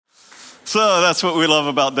So that's what we love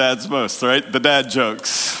about dads most, right? The dad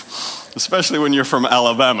jokes, especially when you're from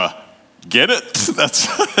Alabama. Get it? That's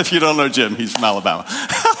if you don't know Jim, he's from Alabama.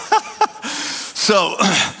 So,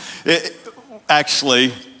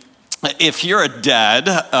 actually, if you're a dad,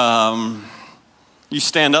 you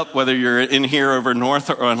stand up, whether you're in here over north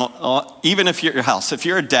or even if you're at your house. If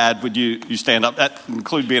you're a dad, would you stand up? That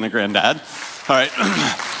include being a granddad. All right.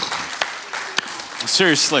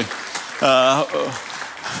 Seriously.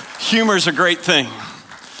 Humor's a great thing.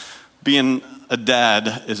 Being a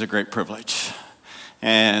dad is a great privilege.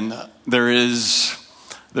 And there's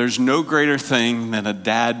no greater thing that a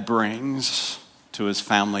dad brings to his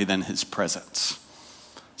family than his presence.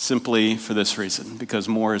 Simply for this reason, because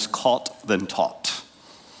more is caught than taught.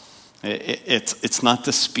 It's not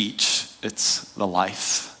the speech, it's the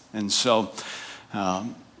life. And so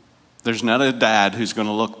there's not a dad who's going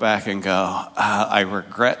to look back and go, I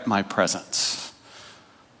regret my presence.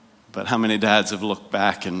 But how many dads have looked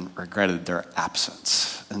back and regretted their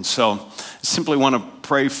absence? And so I simply want to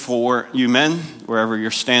pray for you men, wherever you're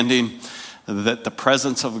standing, that the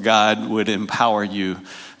presence of God would empower you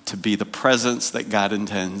to be the presence that God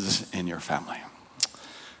intends in your family.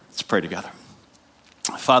 Let's pray together.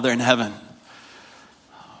 Father in heaven,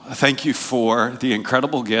 thank you for the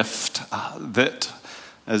incredible gift that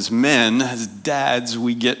as men, as dads,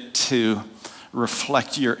 we get to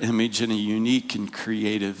reflect your image in a unique and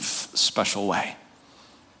creative, special way.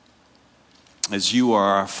 As you are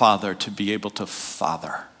our Father, to be able to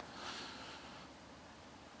father.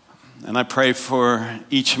 And I pray for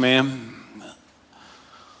each man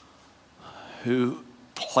who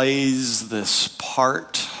plays this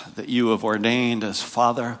part that you have ordained as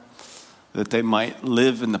Father, that they might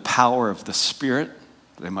live in the power of the Spirit.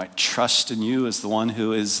 They might trust in you as the one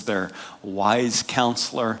who is their wise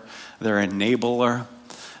counselor, their enabler,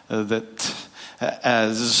 that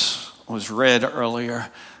as was read earlier,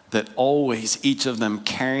 that always each of them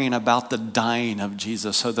caring about the dying of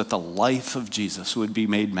Jesus so that the life of Jesus would be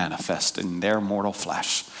made manifest in their mortal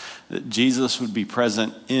flesh, that Jesus would be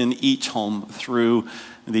present in each home through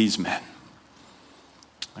these men.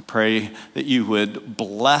 I pray that you would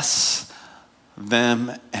bless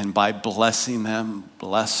them, and by blessing them,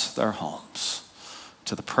 bless their homes.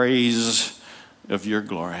 To the praise of your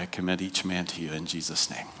glory, I commit each man to you in Jesus'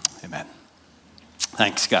 name. Amen.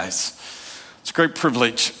 Thanks, guys. It's a great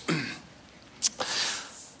privilege.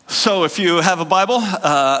 So if you have a Bible,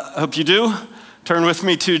 I hope you do, turn with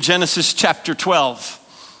me to Genesis chapter 12.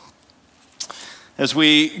 As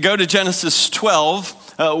we go to Genesis 12,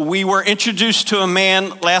 we were introduced to a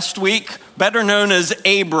man last week, better known as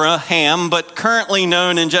Abraham, but currently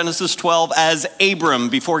known in Genesis 12 as Abram,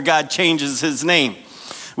 before God changes his name.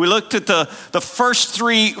 We looked at the first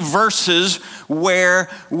three verses where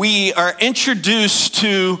we are introduced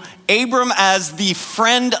to Abram as the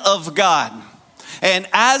friend of God. And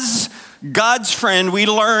as God's friend, we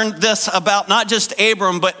learned this about not just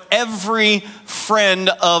Abram, but every friend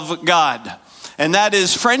of God. And that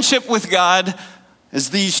is friendship with God is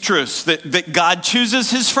these truths, that God chooses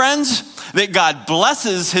his friends, that God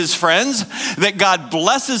blesses his friends, that God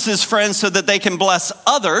blesses his friends so that they can bless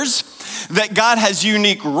others, that God has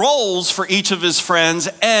unique roles for each of his friends,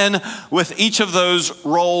 and with each of those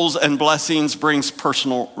roles and blessings brings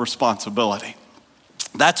personal responsibility.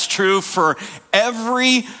 That's true for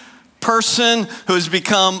every person who has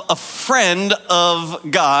become a friend of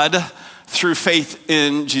God through faith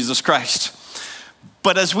in Jesus Christ.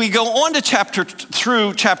 But as we go on to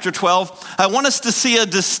through chapter 12, I want us to see a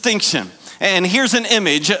distinction. And here's an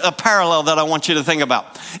image, a parallel that I want you to think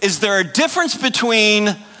about. Is there a difference between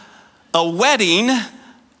a wedding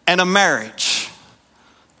and a marriage?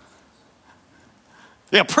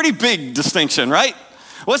 Yeah, pretty big distinction, right?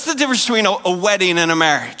 What's the difference between a wedding and a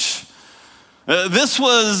marriage? This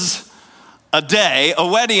was a day. A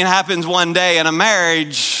wedding happens one day, and a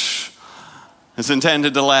marriage is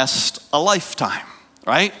intended to last a lifetime,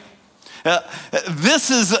 right? This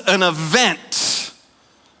is an event,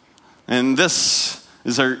 and this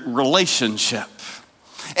is a relationship.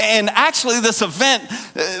 And actually, this event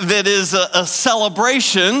that is a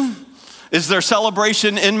celebration, is there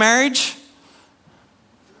celebration in marriage?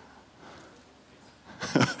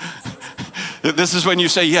 This is when you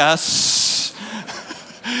say yes.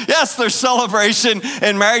 Yes, there's celebration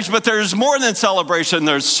in marriage, but there's more than celebration.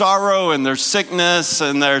 There's sorrow, and there's sickness,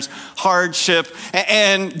 and there's hardship.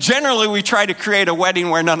 And generally, we try to create a wedding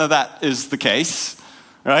where none of that is the case,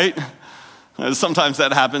 right? Sometimes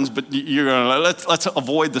that happens, but you're going to let's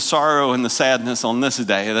avoid the sorrow and the sadness on this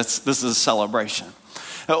day. This is a celebration.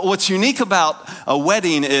 What's unique about a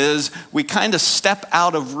wedding is we kind of step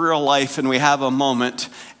out of real life and we have a moment,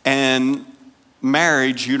 and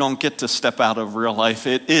marriage, you don't get to step out of real life.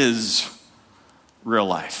 It is real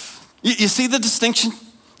life. You see the distinction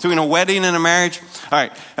between a wedding and a marriage? All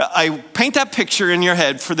right, I paint that picture in your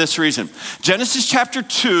head for this reason. Genesis chapter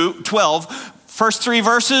 12, first 3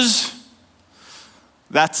 verses,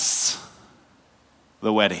 that's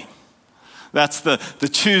the wedding. That's the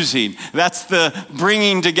choosing. That's the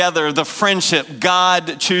bringing together, the friendship,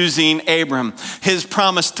 God choosing Abram. His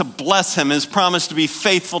promise to bless him, his promise to be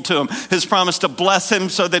faithful to him, his promise to bless him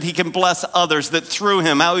so that he can bless others, that through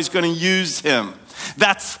him, how he's going to use him.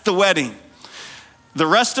 That's the wedding. The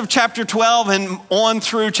rest of chapter 12 and on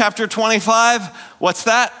through chapter 25, what's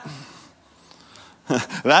that?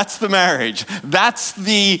 That's the marriage. That's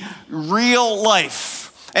the real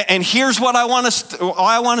life. And here's what I want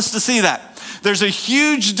us to see that. There's a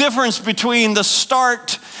huge difference between the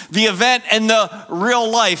start, the event, and the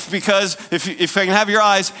real life, because if I can have your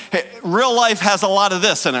eyes, real life has a lot of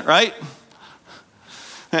this in it, right?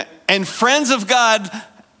 And friends of God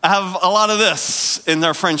have a lot of this in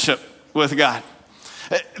their friendship with God.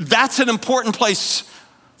 That's an important place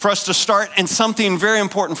for us to start, and something very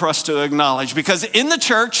important for us to acknowledge, because in the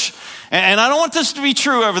church, and I don't want this to be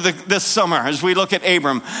true over this summer as we look at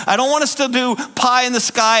Abram, I don't want us to do pie in the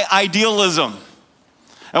sky idealism.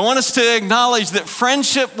 I want us to acknowledge that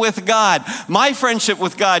friendship with God, my friendship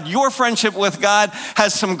with God, your friendship with God,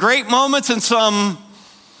 has some great moments and some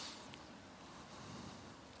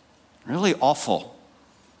really awful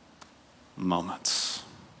moments.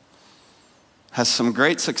 Has some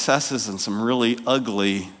great successes and some really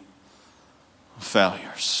ugly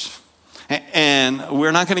failures. And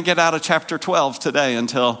we're not going to get out of chapter 12 today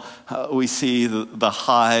until we see the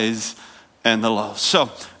highs and the lows. So,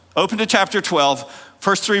 open to chapter 12.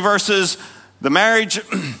 First 3 verses, the marriage.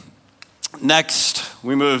 Next,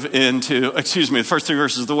 we move into, the first 3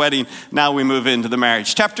 verses, the wedding. Now we move into the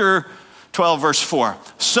marriage. Chapter 12, verse 4.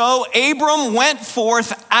 So Abram went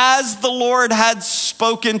forth as the Lord had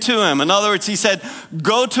spoken to him. In other words, he said,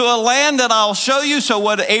 go to a land that I'll show you. So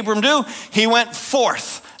what did Abram do? He went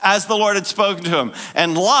forth as the Lord had spoken to him.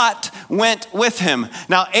 And Lot went with him.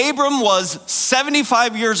 Now Abram was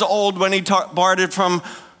 75 years old when he departed from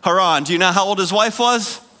Haran. Do you know how old his wife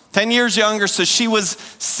was? 10 years younger, so she was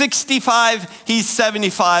 65, he's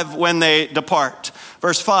 75 when they depart.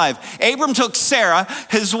 Verse 5, Abram took Sarah,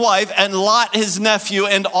 his wife, and Lot, his nephew,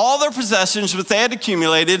 and all their possessions which they had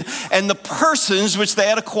accumulated, and the persons which they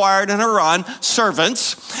had acquired in Haran,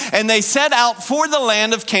 servants, and they set out for the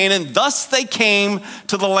land of Canaan. Thus they came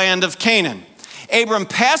to the land of Canaan. Abram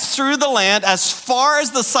passed through the land as far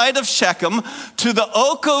as the site of Shechem to the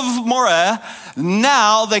oak of Moreh.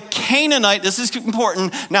 Now the Canaanite, this is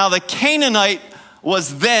important, now the Canaanite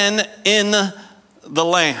was then in the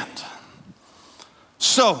land.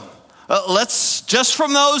 So, let's, just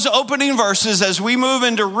from those opening verses, as we move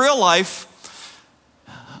into real life,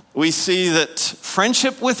 we see that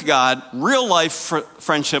friendship with God, real life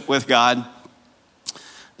friendship with God,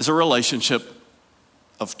 is a relationship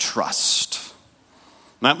of trust.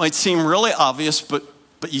 That might seem really obvious, but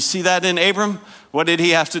you see that in Abram? What did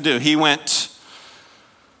he have to do? He went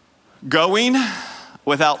going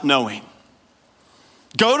without knowing.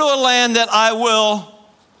 Go to a land that I will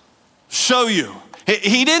show you.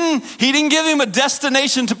 He didn't give him a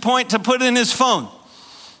destination to put in his phone.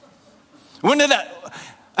 When did that?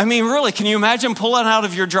 I mean, really, can you imagine pulling out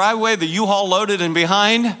of your driveway, the U-Haul loaded and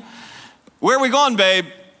behind? Where are we going, babe?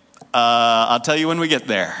 I'll tell you when we get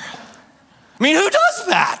there. I mean, who does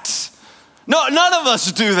that? No, none of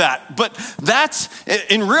us do that. But that's,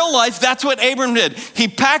 in real life, that's what Abram did. He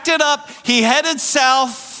packed it up, he headed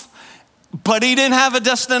south, but he didn't have a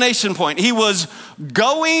destination point. He was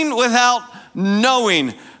going without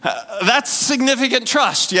knowing. That's significant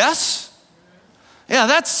trust, yes? Yeah,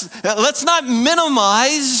 let's not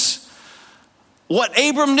minimize what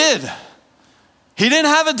Abram did. He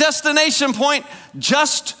didn't have a destination point,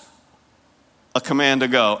 just a command to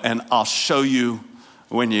go, and I'll show you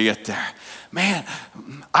when you get there. Man,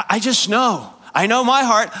 I just know. I know my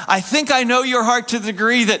heart. I think I know your heart to the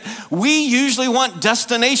degree that we usually want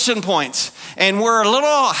destination points. And we're a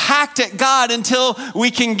little hacked at God until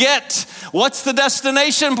we can get, what's the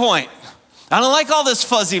destination point? I don't like all this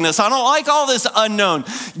fuzziness. I don't like all this unknown.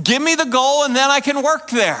 Give me the goal and then I can work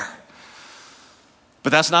there.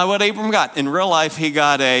 But that's not what Abram got. In real life, he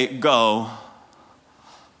got a go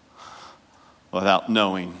without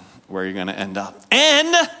knowing where you're going to end up.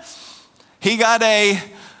 And he got a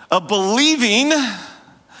believing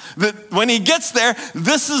that when he gets there,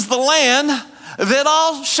 this is the land that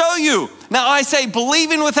I'll show you. Now I say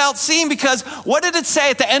believing without seeing because what did it say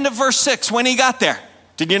at the end of verse 6 when he got there?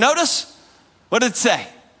 Did you notice? What did it say?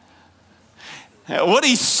 What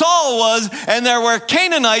he saw was, and there were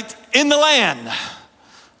Canaanites in the land.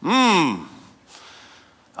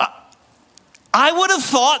 I would have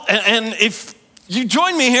thought, and if you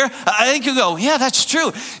join me here, I think you go, yeah, that's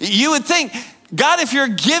true. You would think, God, if you're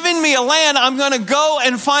giving me a land, I'm going to go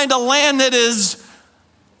and find a land that is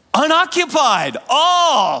unoccupied.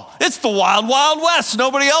 Oh, it's the wild, wild west.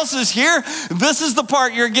 Nobody else is here. This is the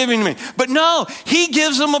part you're giving me. But no, he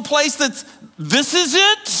gives them a place this is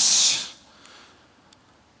it.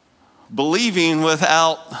 Believing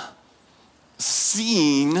without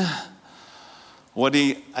seeing what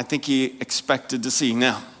I think he expected to see.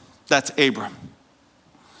 Now, that's Abram.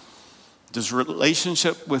 Does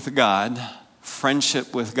relationship with God,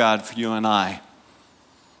 friendship with God for you and I,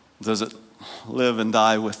 does it live and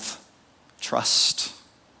die with trust?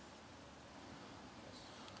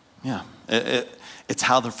 Yeah, it's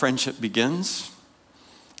how the friendship begins,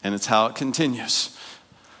 and it's how it continues.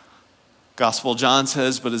 Gospel John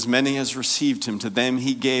says, but as many as received him, to them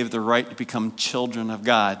he gave the right to become children of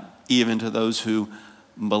God, even to those who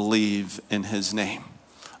believe in his name.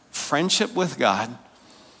 Friendship with God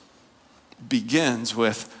begins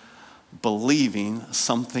with believing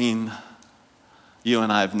something you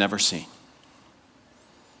and I have never seen.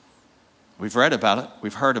 We've read about it,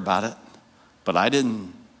 we've heard about it, but I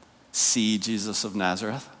didn't see Jesus of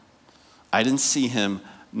Nazareth. I didn't see him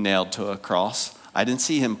nailed to a cross. I didn't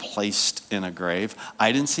see him placed in a grave.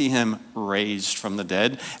 I didn't see him raised from the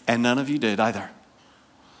dead, and none of you did either.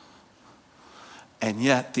 And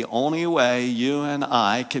yet, the only way you and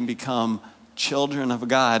I can become children of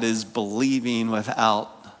God is believing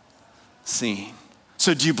without seeing.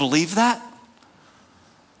 So do you believe that?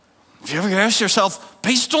 Have you ever asked yourself,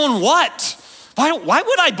 based on what? Why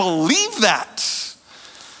would I believe that?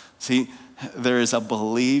 See, there is a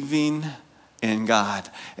believing in God,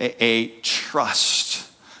 a trust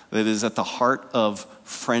that is at the heart of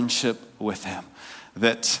friendship with him.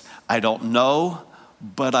 That I don't know,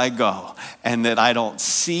 but I go. And that I don't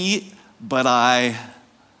see, but I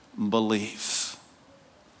believe.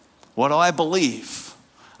 What do I believe?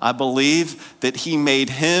 I believe that he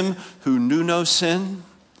made him who knew no sin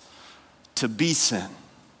to be sin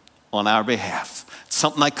on our behalf. It's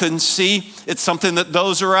something I couldn't see. It's something that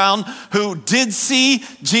those around who did see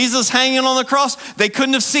Jesus hanging on the cross, they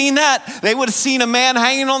couldn't have seen that. They would have seen a man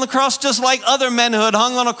hanging on the cross just like other men who had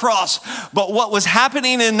hung on a cross. But what was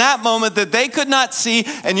happening in that moment that they could not see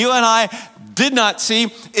and you and I did not see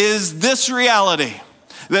is this reality.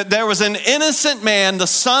 That there was an innocent man, the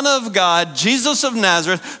Son of God, Jesus of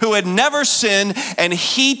Nazareth, who had never sinned, and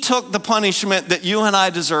he took the punishment that you and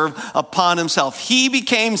I deserve upon himself. He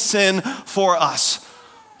became sin for us.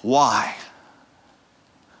 Why?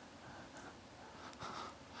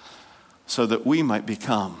 So that we might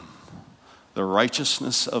become the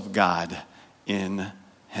righteousness of God in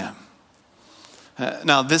him.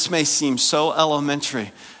 Now, this may seem so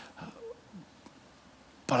elementary,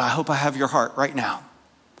 but I hope I have your heart right now.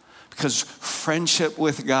 Because friendship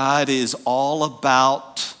with God is all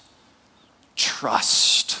about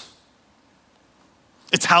trust.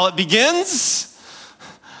 It's how it begins.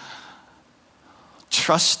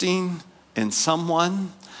 Trusting in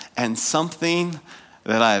someone and something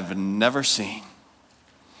that I've never seen.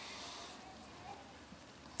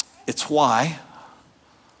 It's why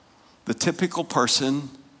the typical person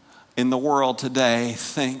in the world today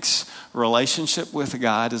thinks relationship with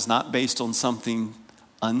God is not based on something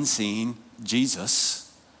unseen,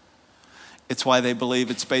 Jesus. It's why they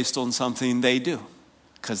believe it's based on something they do,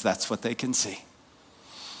 because that's what they can see.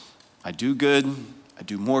 I do good, I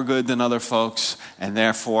do more good than other folks, and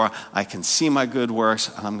therefore I can see my good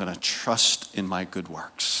works, and I'm going to trust in my good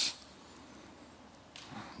works.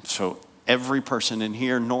 So every person in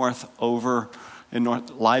here, north, over, in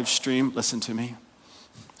north, live stream, listen to me.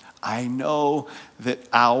 I know that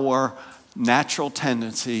our natural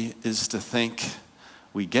tendency is to think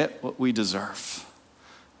we get what we deserve.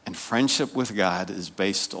 And friendship with God is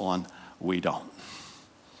based on we don't.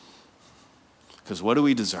 Because what do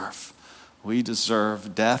we deserve? We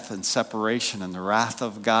deserve death and separation and the wrath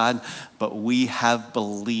of God, but we have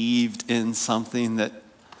believed in something that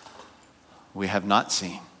we have not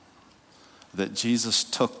seen. That Jesus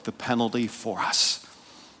took the penalty for us.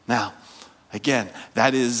 Now, again,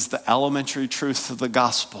 that is the elementary truth of the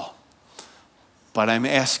gospel. But I'm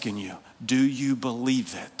asking you, do you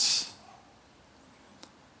believe it?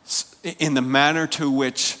 In the manner to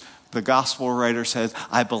which the gospel writer says,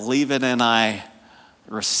 I believe it and I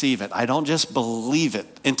receive it. I don't just believe it,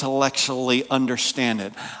 intellectually understand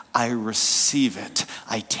it. I receive it.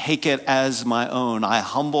 I take it as my own. I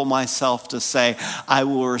humble myself to say, I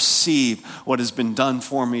will receive what has been done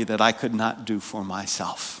for me that I could not do for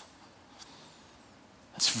myself.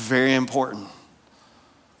 It's very important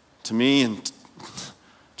to me and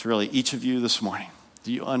to really each of you this morning.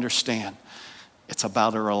 Do you understand? It's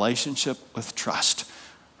about a relationship with trust.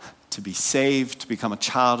 To be saved, to become a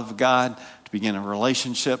child of God, to begin a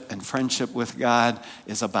relationship and friendship with God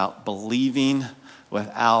is about believing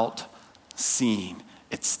without seeing.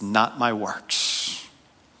 It's not my works.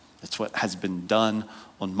 It's what has been done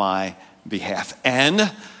on my behalf. And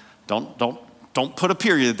don't put a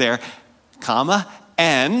period there, comma,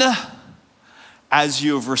 and as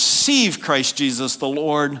you have received Christ Jesus the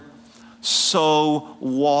Lord, so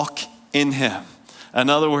walk in him. In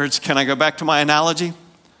other words, can I go back to my analogy?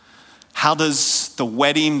 How does the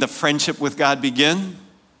wedding, the friendship with God begin?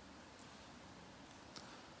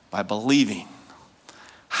 By believing.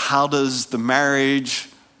 How does the marriage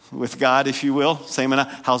with God, if you will,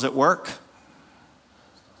 how's it work?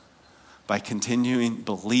 By continuing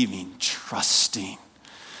believing, trusting.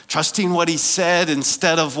 Trusting what he said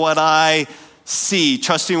instead of what I see.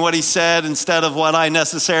 Trusting what he said instead of what I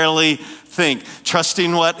necessarily think.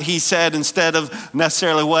 Trusting what he said instead of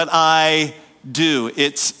necessarily what I do.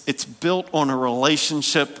 It's built on a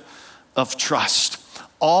relationship of trust.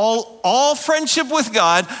 All friendship with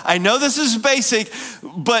God, I know this is basic,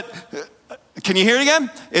 but can you hear it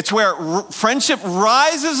again? It's where friendship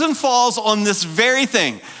rises and falls on this very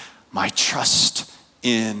thing. My trust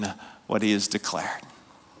in what he has declared.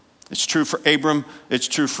 It's true for Abram, it's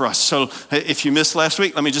true for us. So if you missed last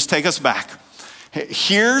week, let me just take us back.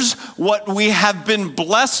 Here's what we have been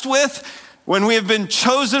blessed with when we have been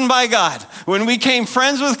chosen by God. When we became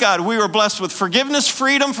friends with God, we were blessed with forgiveness,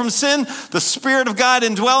 freedom from sin, the Spirit of God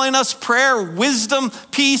indwelling us, prayer, wisdom,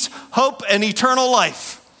 peace, hope, and eternal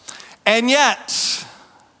life. And yet,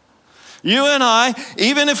 you and I,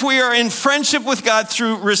 even if we are in friendship with God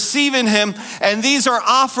through receiving him, and these are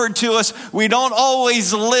offered to us, we don't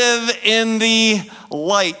always live in the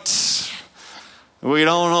light. We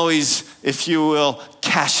don't always, if you will,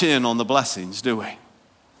 cash in on the blessings, do we?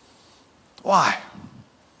 Why?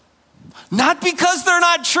 Not because they're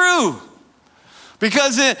not true.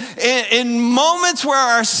 Because in moments where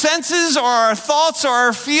our senses or our thoughts or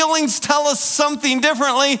our feelings tell us something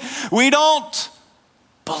differently, we don't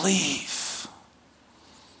believe.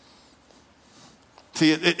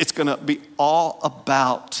 See, it's going to be all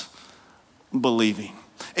about believing.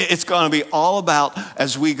 It's going to be all about,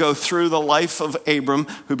 as we go through the life of Abram,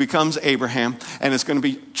 who becomes Abraham, and it's going to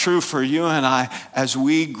be true for you and I as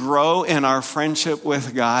we grow in our friendship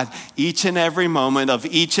with God each and every moment of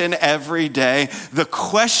each and every day. The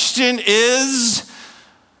question is,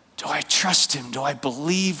 do I trust him? Do I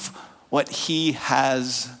believe what he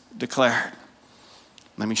has declared?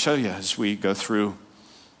 Let me show you as we go through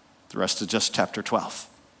the rest of just chapter 12.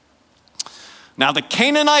 Now the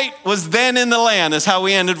Canaanite was then in the land, is how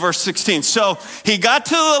we ended verse 16. So he got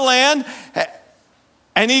to the land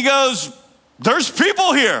and he goes, there's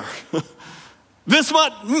people here. This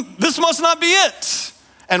must not be it.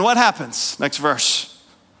 And what happens? Next verse.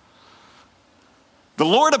 The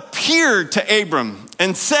Lord appeared to Abram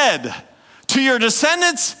and said, to your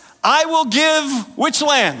descendants, I will give which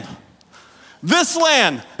land? This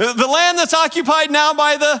land, the land that's occupied now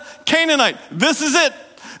by the Canaanite. This is it.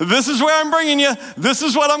 This is where I'm bringing you. This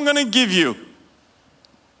is what I'm going to give you.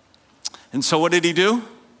 And so what did he do?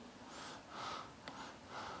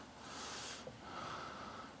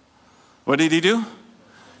 What did he do?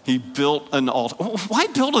 He built an altar. Why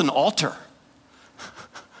build an altar?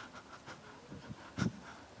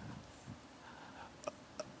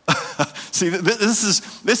 See,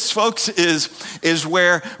 this, folks, is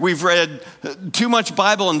where we've read too much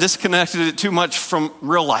Bible and disconnected it too much from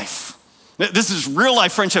real life. This is real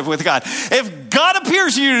life friendship with God. If God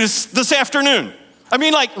appears to you this afternoon,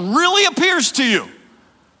 really appears to you,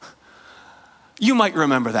 you might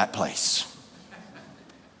remember that place.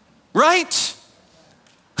 Right?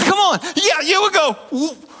 Come on. Yeah, you would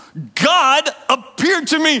go, God appeared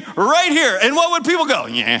to me right here. And what would people go?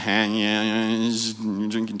 Yeah, you're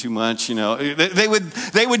drinking too much,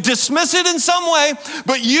 They would dismiss it in some way,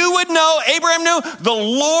 but you would know, Abraham knew, the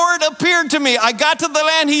Lord appeared to me. I got to the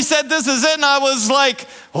land, he said, this is it, and I was like,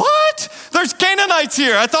 what? There's Canaanites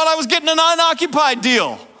here. I thought I was getting an unoccupied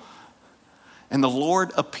deal. And the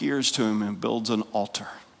Lord appears to him and builds an altar.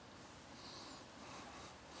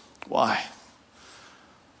 Why?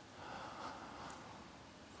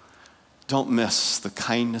 Don't miss the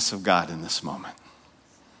kindness of God in this moment.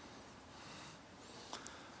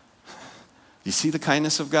 You see the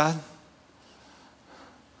kindness of God?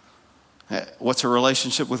 What's a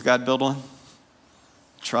relationship with God built on?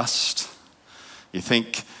 Trust. You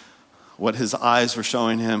think what his eyes were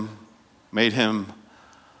showing him made him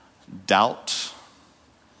doubt?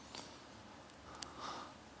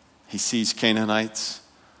 He sees Canaanites,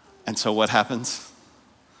 and so what happens?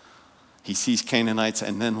 He sees Canaanites,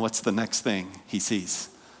 and then what's the next thing he sees?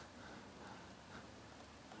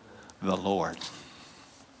 The Lord.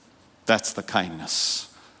 That's the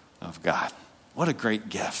kindness of God. What a great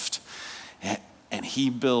gift. And he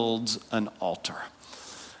builds an altar.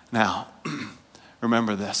 Now,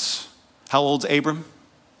 remember this. How old's Abram?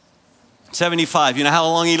 75. You know how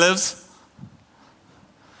long he lives?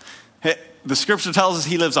 The scripture tells us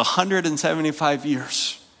he lives 175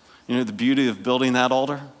 years. You know the beauty of building that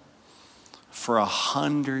altar? For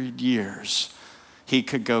 100 years, he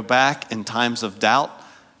could go back in times of doubt,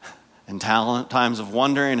 in times of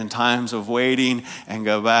wondering, in times of waiting, and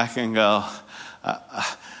go back and go,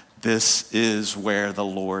 this is where the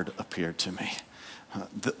Lord appeared to me.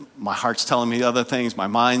 My heart's telling me other things, my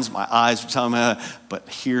eyes are telling me, but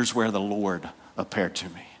here's where the Lord appeared to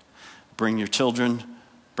me. Bring your children,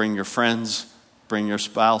 bring your friends, bring your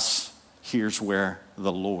spouse. Here's where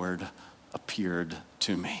the Lord appeared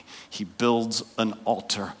to me. He builds an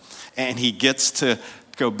altar, and he gets to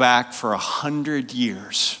go back for 100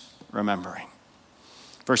 years remembering.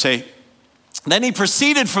 Verse 8. Then he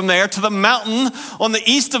proceeded from there to the mountain on the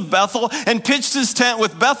east of Bethel and pitched his tent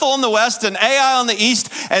with Bethel on the west and Ai on the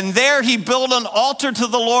east. And there he built an altar to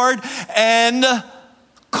the Lord and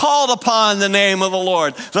called upon the name of the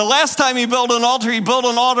Lord. The last time he built an altar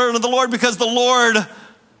to the Lord because the Lord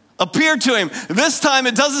appeared to him. This time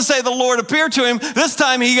it doesn't say the Lord appeared to him. This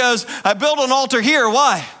time he goes, I built an altar here.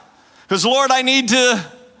 Why? Because Lord, I need to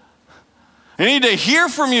hear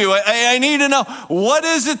from you. I need to know, what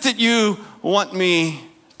is it that you want me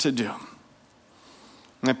to do?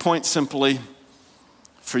 My point simply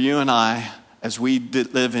for you and I, as we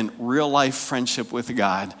live in real life friendship with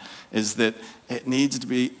God, is that it needs to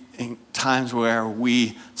be in times where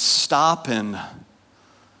we stop and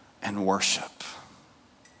worship.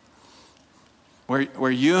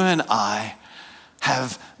 Where you and I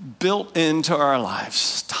have built into our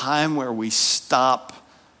lives time where we stop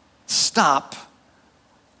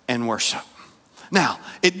and worship. Now,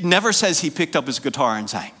 it never says he picked up his guitar and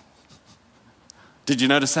sang. Did you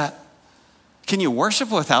notice that? Can you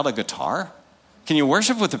worship without a guitar? Can you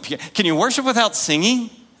worship with a piano? Can you worship without singing?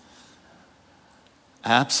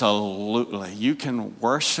 Absolutely. You can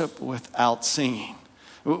worship without singing,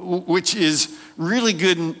 which is really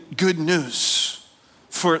good news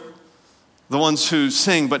for the ones who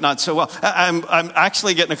sing but not so well. I'm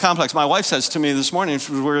actually getting a complex. My wife says to me this morning,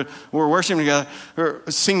 we're worshiping together, or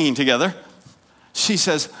singing together. She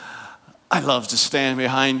says, I love to stand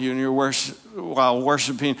behind you in your worship while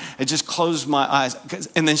worshiping and just close my eyes.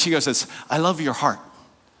 And then she goes, I love your heart.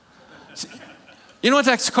 You know what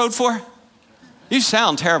that's code for? You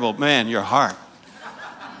sound terrible, man, your heart.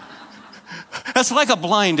 That's like a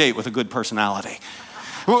blind date with a good personality.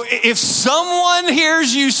 If someone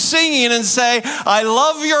hears you singing and say, I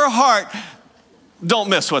love your heart, don't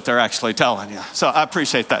miss what they're actually telling you. So I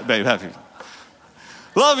appreciate that, babe. Have you?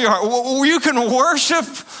 Love your heart. You can worship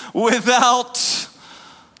without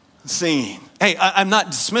singing. Hey, I'm not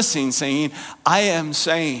dismissing singing. I am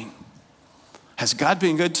saying, has God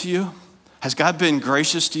been good to you? Has God been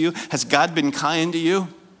gracious to you? Has God been kind to you?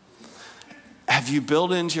 Have you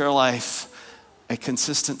built into your life a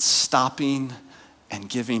consistent stopping and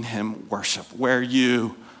giving him worship where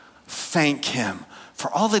you thank him for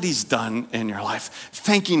all that he's done in your life,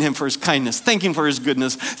 thanking him for his kindness, thanking for his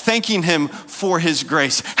goodness, thanking him for his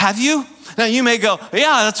grace? Have you? Now you may go,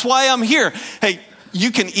 yeah, that's why I'm here. Hey,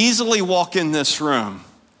 you can easily walk in this room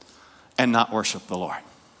and not worship the Lord.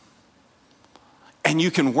 And you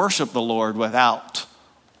can worship the Lord without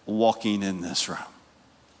walking in this room.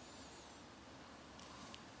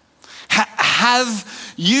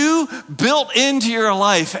 Have you built into your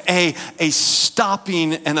life a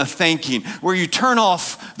stopping and a thanking where you turn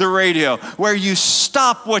off the radio, where you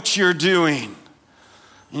stop what you're doing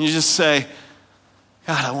and you just say,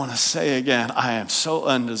 God, I want to say again, I am so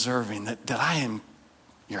undeserving that I am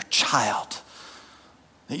your child,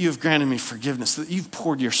 that you have granted me forgiveness, that you've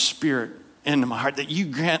poured your spirit into my heart, that you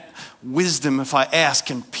grant wisdom if I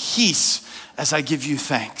ask and peace as I give you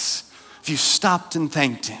thanks. If you stopped and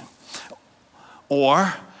thanked him.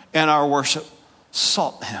 Or, in our worship,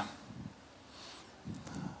 sought him.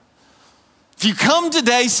 If you come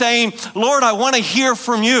today saying, Lord, I want to hear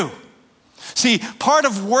from you. See, part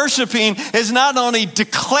of worshiping is not only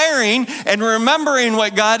declaring and remembering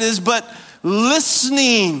what God is, but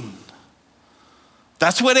listening.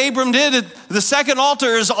 That's what Abram did. The second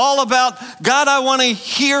altar is all about, God, I want to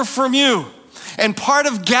hear from you. And part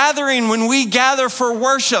of gathering, when we gather for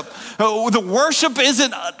worship, the worship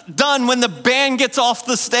isn't done when the band gets off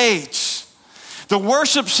the stage. The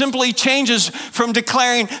worship simply changes from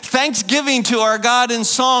declaring thanksgiving to our God in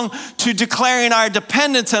song to declaring our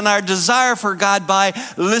dependence and our desire for God by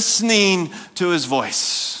listening to his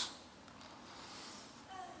voice.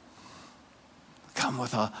 Come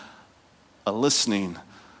with a listening,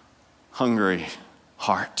 hungry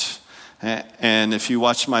heart. And if you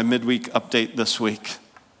watch my midweek update this week,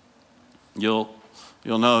 you'll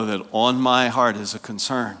know that on my heart is a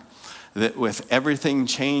concern that with everything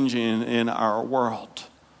changing in our world,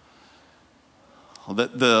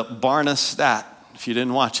 that the Barna stat, if you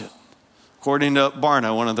didn't watch it, according to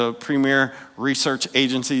Barna, one of the premier research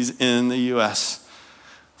agencies in the U.S.,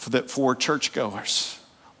 that for churchgoers,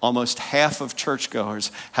 almost half of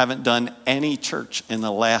churchgoers haven't done any church in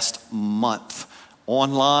the last month,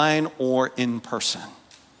 online or in person.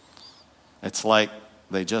 It's like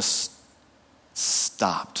they just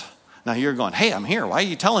stopped. Now you're going, hey, I'm here. Why are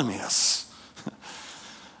you telling me this?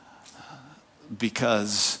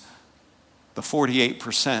 Because the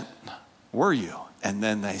 48% were you, and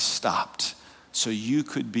then they stopped. So you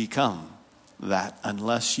could become that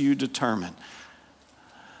unless you determine,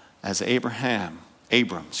 as Abram,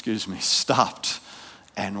 stopped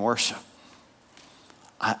and worshiped.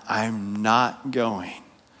 I'm not going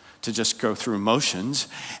to just go through motions,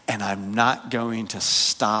 and I'm not going to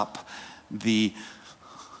stop the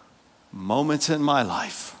moments in my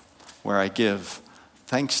life where I give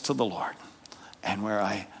thanks to the Lord and where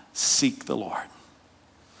I seek the Lord.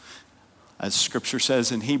 As Scripture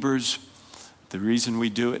says in Hebrews, the reason we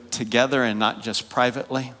do it together and not just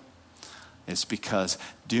privately is because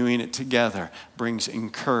doing it together brings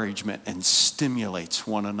encouragement and stimulates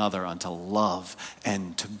one another unto love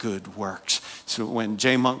and to good works. So when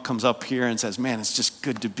Jay Monk comes up here and says, man, it's just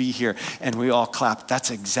good to be here, and we all clap,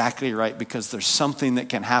 that's exactly right, because there's something that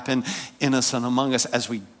can happen in us and among us as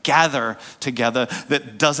we gather together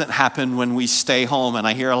that doesn't happen when we stay home. And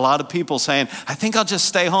I hear a lot of people saying, I think I'll just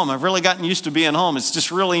stay home. I've really gotten used to being home. It's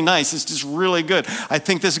just really nice. It's just really good. I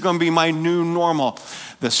think this is going to be my new normal.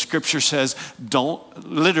 The Scripture says,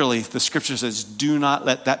 the Scripture says, do not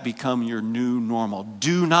let that become your new normal.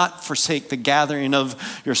 Do not forsake the gathering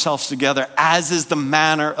of yourselves together, as is the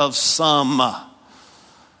manner of some.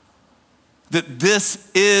 That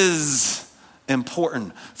this is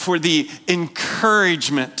important for the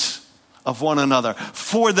encouragement of one another,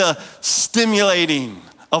 for the stimulating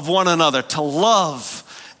of one another to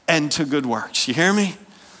love and to good works. You hear me?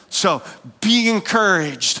 So be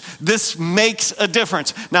encouraged. This makes a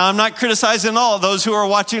difference. Now, I'm not criticizing all those who are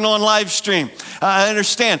watching on live stream. I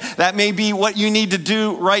understand that may be what you need to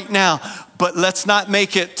do right now, but let's not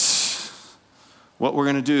make it what we're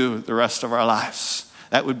going to do the rest of our lives.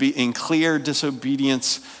 That would be in clear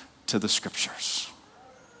disobedience to the Scriptures.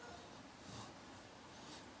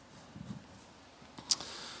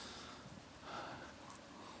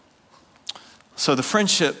 So the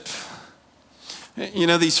friendship,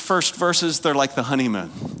 these first verses, they're like the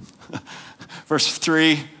honeymoon. Verse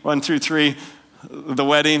 1 through 3, the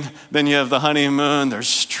wedding. Then you have the honeymoon.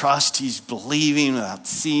 There's trust. He's believing without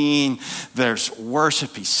seeing. There's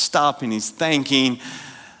worship. He's stopping. He's thanking.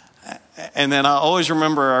 And then I always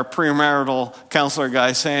remember our premarital counselor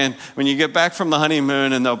guy saying, when you get back from the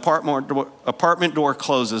honeymoon and the apartment door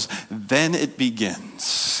closes, then it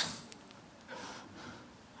begins.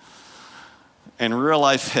 And real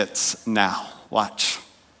life hits now. Watch.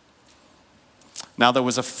 Now there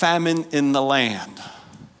was a famine in the land.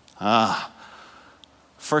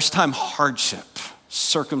 First time hardship,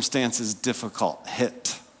 circumstances difficult,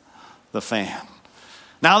 hit the fan.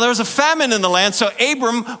 Now there was a famine in the land, so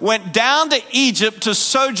Abram went down to Egypt to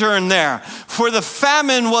sojourn there, for the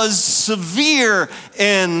famine was severe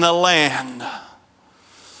in the land.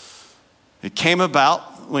 It came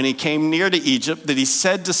about when he came near to Egypt that he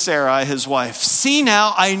said to Sarai, his wife, "See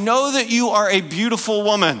now, I know that you are a beautiful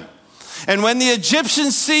woman. And when the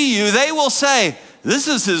Egyptians see you, they will say, 'This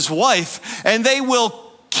is his wife,' and they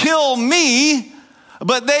will kill me,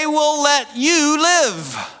 but they will let you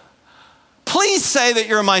live. Please say that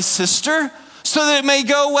you're my sister, so that it may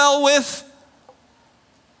go well with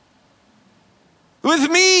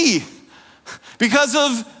me because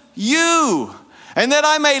of you, and that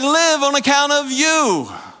I may live on account of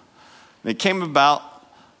you." And it came about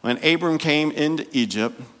when Abram came into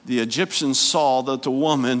Egypt, the Egyptians saw that the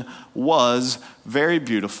woman was very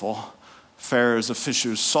beautiful, Pharaoh's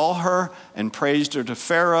officials saw her and praised her to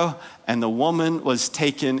Pharaoh, and the woman was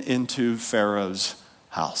taken into Pharaoh's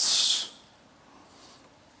house.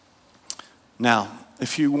 Now,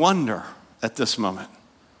 if you wonder at this moment,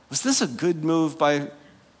 was this a good move by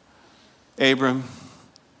Abram?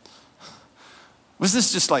 Was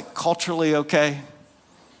this just like culturally okay?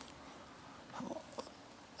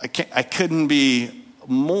 I couldn't be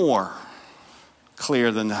more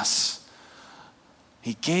clear than this.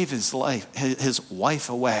 He gave his wife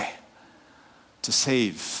away to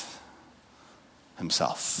save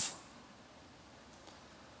himself.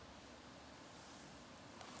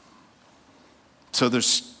 So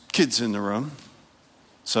there's kids in the room.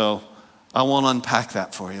 So I won't unpack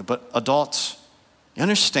that for you. But adults, you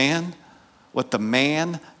understand what the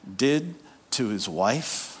man did to his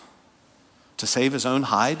wife to save his own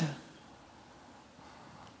hide?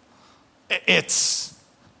 It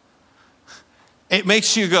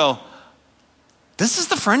makes you go, this is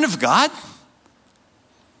the friend of God?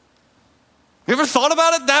 You ever thought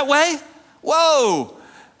about it that way? Whoa!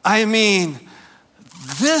 I mean,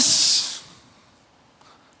 this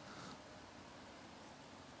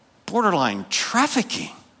borderline trafficking.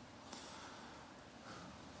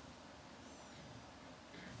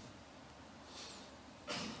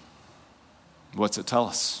 What's it tell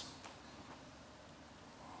us?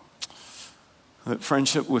 That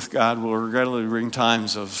friendship with God will regrettably bring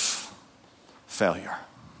times of failure.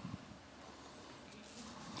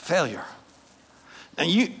 Failure. Now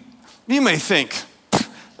you may think,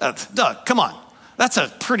 Doug, come on. That's a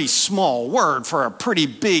pretty small word for a pretty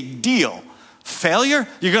big deal. Failure?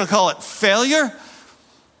 You're going to call it failure?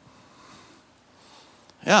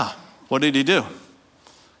 Yeah. What did he do?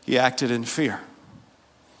 He acted in fear.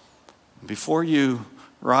 Before you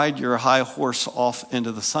ride your high horse off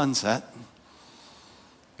into the sunset,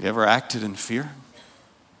 you ever acted in fear?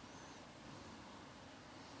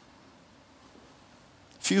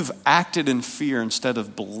 If you've acted in fear instead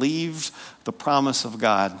of believed the promise of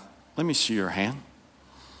God, let me see your hand.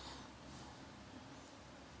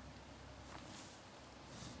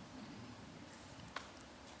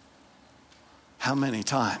 How many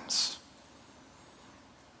times?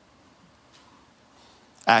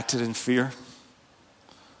 Acted in fear?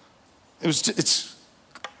 It's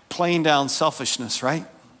plain down selfishness, right?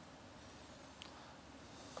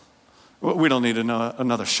 We don't need to know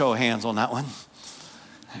another show of hands on that one.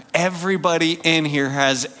 Everybody in here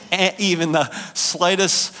has even the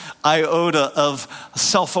slightest iota of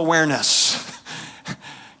self-awareness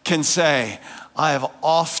can say, I have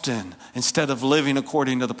often, instead of living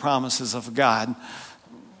according to the promises of God,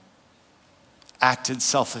 acted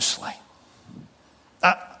selfishly.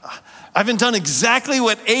 I haven't done exactly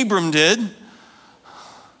what Abram did,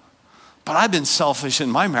 but I've been selfish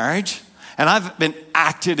in my marriage. And I've been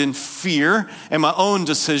acted in fear in my own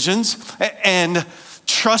decisions and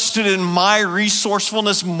trusted in my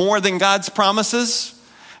resourcefulness more than God's promises.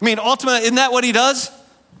 I mean, ultimately, isn't that what he does?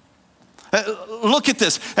 Look at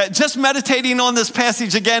this. Just meditating on this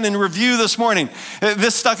passage again in review this morning.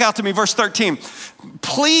 This stuck out to me, verse 13.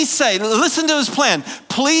 Please say, listen to his plan.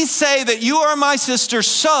 Please say that you are my sister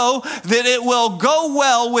so that it will go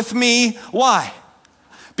well with me. Why?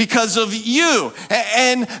 Because of you,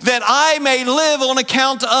 and that I may live on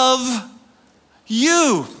account of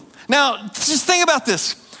you. Now, just think about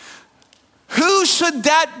this. Who should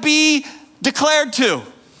that be declared to?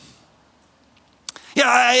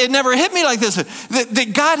 Yeah, it never hit me like this.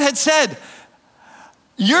 That God had said,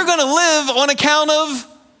 you're going to live on account of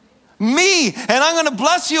me, and I'm going to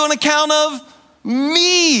bless you on account of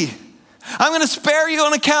me. I'm going to spare you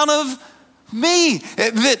on account of me.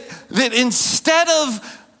 That instead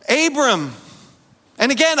of Abram,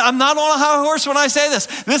 and again, I'm not on a high horse when I say this.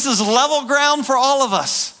 This is level ground for all of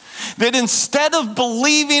us. That instead of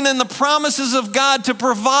believing in the promises of God to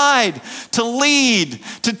provide, to lead,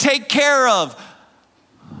 to take care of,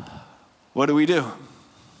 what do?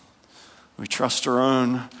 We trust our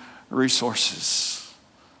own resources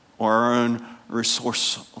or our own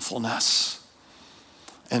resourcefulness.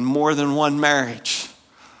 And more than one marriage,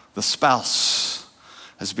 the spouse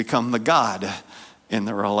has become the God in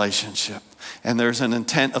the relationship. And there's an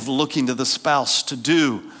intent of looking to the spouse to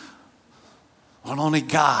do what only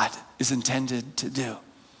God is intended to do.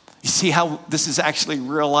 You see how this is actually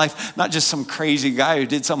real life, not just some crazy guy who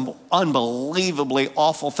did some unbelievably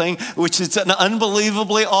awful thing, which is an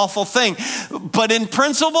unbelievably awful thing. But in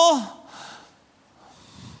principle,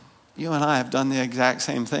 you and I have done the exact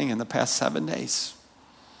same thing in the past 7 days.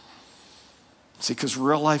 See, because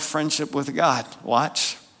real life friendship with God,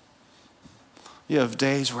 watch. You have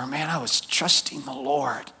days where, man, I was trusting the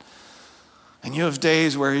Lord. And you have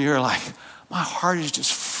days where you're like, my heart is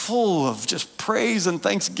just full of just praise and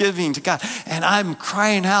thanksgiving to God. And I'm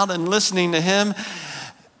crying out and listening to him.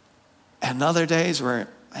 And other days where,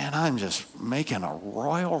 man, I'm just making a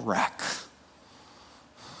royal wreck.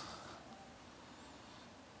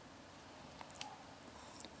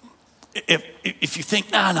 If you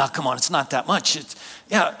think, no, come on, it's not that much.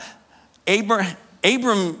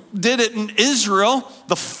 Abram did it in Israel,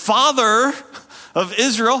 the father of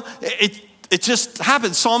Israel. It just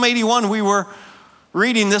happened. Psalm 81, we were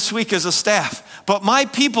reading this week as a staff. But my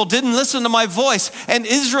people didn't listen to my voice, and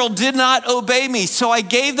Israel did not obey me. So I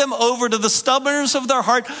gave them over to the stubbornness of their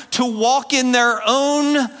heart to walk in their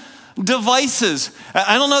own devices.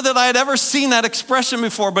 I don't know that I had ever seen that expression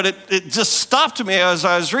before, but it just stopped me as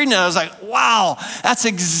I was reading it. I was like, wow, that's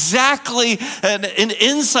exactly an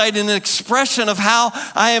insight and an expression of how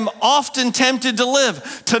I am often tempted to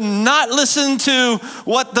live, to not listen to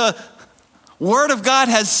what the Word of God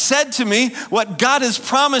has said to me, what God has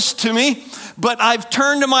promised to me, but I've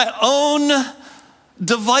turned to my own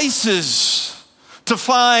devices to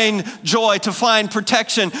find joy, to find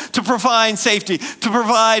protection, to provide safety, to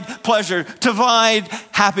provide pleasure, to provide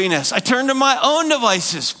happiness. I turn to my own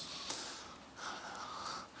devices,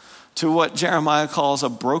 to what Jeremiah calls a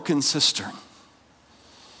broken cistern,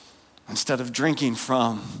 instead of drinking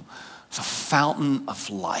from the fountain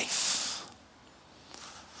of life.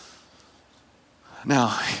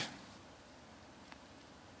 Now,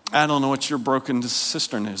 I don't know what your broken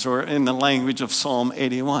cistern is, or in the language of Psalm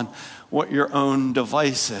 81, what your own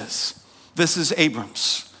device is. This is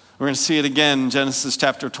Abram's. We're going to see it again in Genesis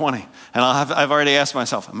chapter 20. And I've already asked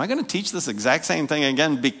myself, am I going to teach this exact same thing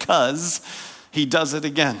again? Because he does it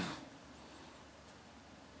again.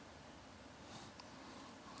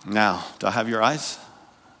 Now, do I have your eyes?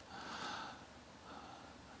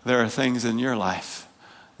 There are things in your life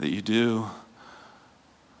that you do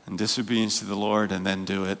in disobedience to the Lord and then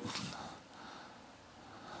do it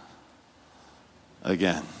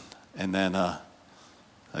again. And then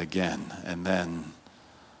again, and then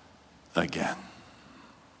again.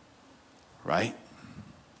 Right?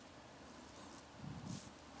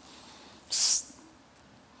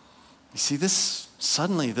 You see,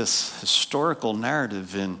 suddenly this historical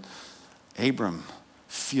narrative in Abram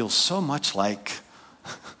feels so much like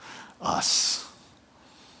us.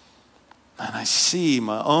 And I see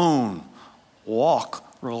my own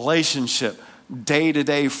walk, relationship,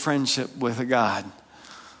 day-to-day friendship with God.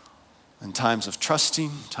 In times of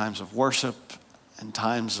trusting, times of worship, and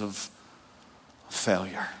times of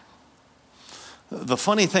failure. The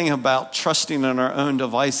funny thing about trusting in our own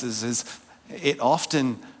devices is it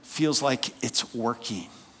often feels like it's working.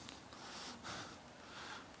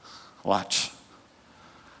 Watch.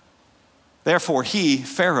 Therefore,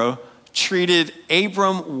 Pharaoh, treated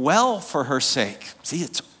Abram well for her sake. See,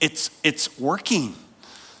 it's working.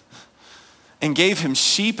 And gave him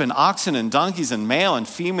sheep and oxen and donkeys and male and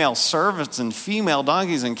female servants and female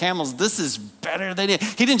donkeys and camels. This is better than it.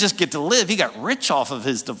 He didn't just get to live, he got rich off of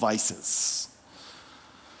his devices.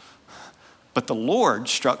 But the Lord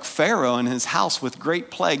struck Pharaoh and his house with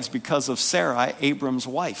great plagues because of Sarai, Abram's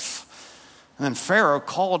wife. And then Pharaoh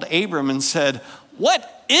called Abram and said,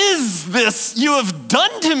 "What is this you have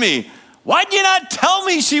done to me? Why did you not tell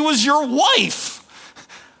me she was your wife?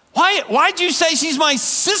 Why'd you say she's my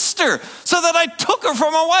sister so that I took her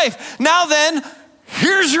for my wife? Now then,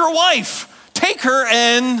 here's your wife. Take her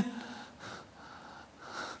and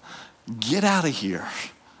get out of here.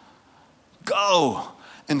 Go."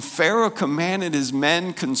 And Pharaoh commanded his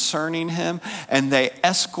men concerning him, and they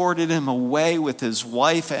escorted him away with his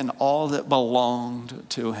wife and all that belonged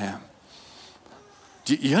to him.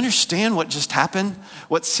 Do you understand what just happened?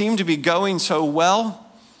 What seemed to be going so well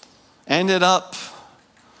ended up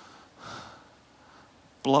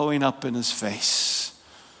blowing up in his face.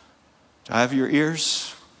 Do I have your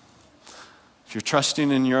ears? If you're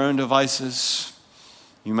trusting in your own devices,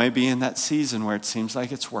 you may be in that season where it seems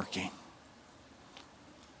like it's working.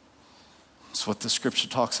 It's what the scripture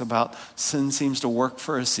talks about. Sin seems to work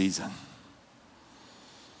for a season.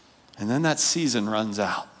 And then that season runs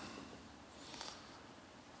out.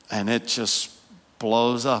 And it just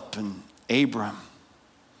blows up, and Abram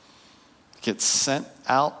gets sent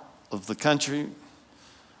out of the country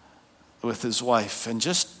with his wife. And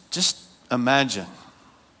just imagine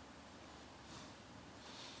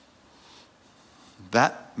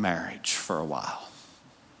that marriage for a while.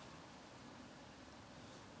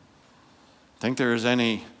 Think there is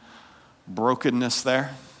any brokenness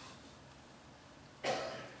there?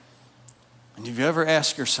 And have you ever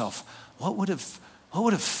asked yourself, what would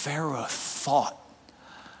have Pharaoh thought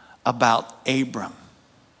about Abram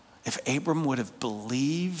if Abram would have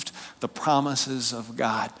believed the promises of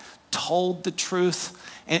God, told the truth,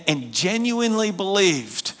 and genuinely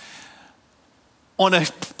believed, on a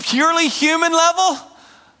purely human level,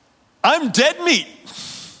 I'm dead meat.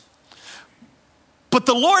 But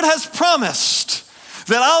the Lord has promised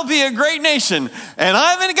that I'll be a great nation, and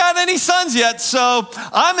I haven't got any sons yet, so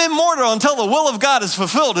I'm immortal until the will of God is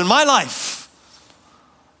fulfilled in my life.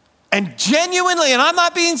 And genuinely, and I'm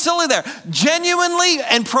not being silly there, genuinely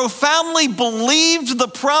and profoundly believed the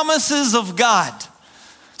promises of God.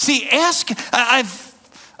 See, I've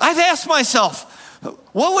asked myself,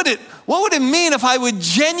 what would it mean if I would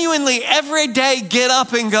genuinely every day get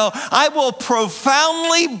up and go, I will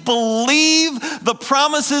profoundly believe the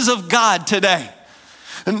promises of God today.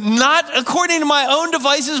 Not according to my own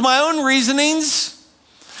devices, my own reasonings,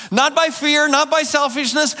 not by fear, not by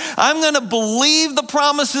selfishness. I'm going to believe the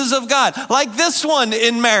promises of God. Like this one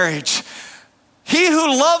in marriage. He who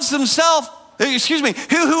loves he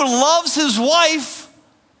who loves his wife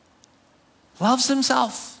loves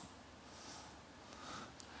himself.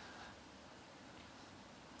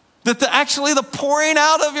 That actually the pouring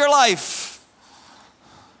out of your life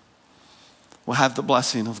will have the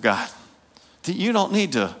blessing of God. That you don't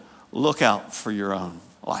need to look out for your own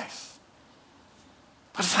life.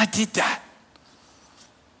 But if I did that,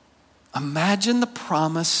 imagine the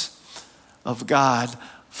promise of God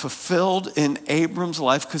fulfilled in Abram's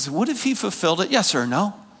life. Because what if he fulfilled it? Yes or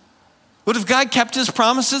no? What if God kept his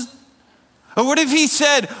promises? Or what if he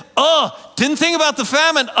said, didn't think about the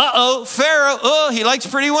famine. Pharaoh, he likes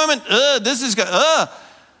pretty women. This is good.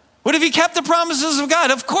 What if he kept the promises of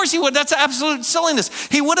God? Of course he would. That's absolute silliness.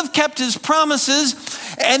 He would have kept his promises,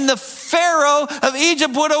 and the Pharaoh of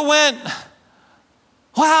Egypt would have went,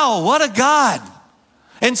 wow, what a God.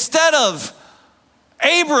 Instead of,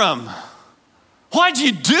 Abram, why'd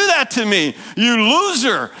you do that to me? You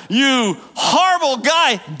loser, you horrible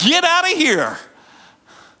guy, get out of here.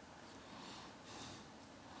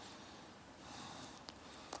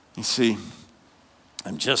 You see,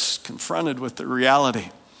 I'm just confronted with the reality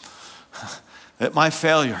that my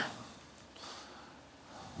failure,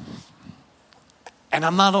 and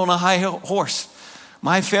I'm not on a high horse,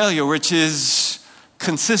 my failure, which is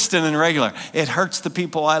consistent and regular, it hurts the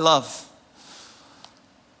people I love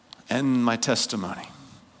and my testimony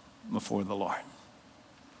before the Lord.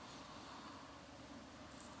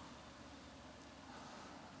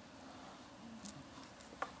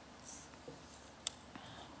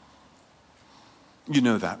 You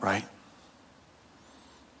know that, right?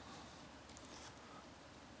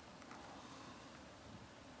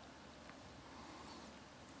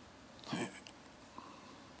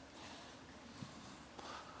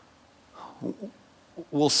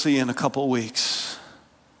 We'll see in a couple weeks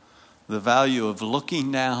the value of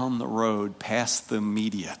looking down the road past the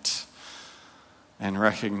immediate and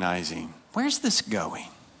recognizing, where's this going?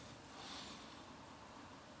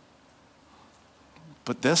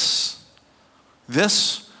 But this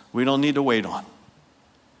we don't need to wait on.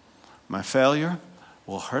 My failure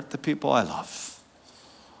will hurt the people I love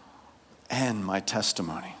and my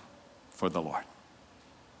testimony for the Lord.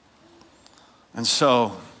 And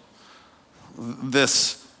so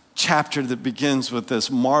this chapter that begins with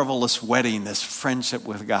this marvelous wedding, this friendship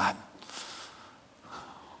with God,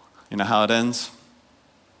 you know how it ends?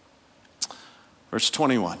 Verse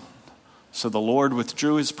 21. So the Lord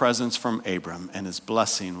withdrew his presence from Abram, and his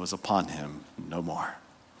blessing was upon him no more.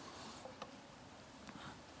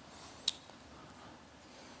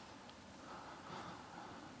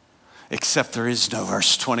 Except there is no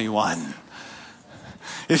verse 21.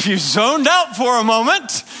 If you zoned out for a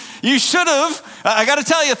moment, you should have. I got to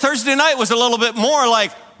tell you, Thursday night was a little bit more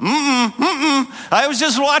like, I was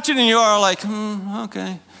just watching and you are like,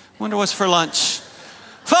 okay, wonder what's for lunch.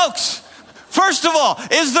 Folks, first of all,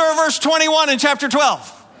 is there a verse 21 in chapter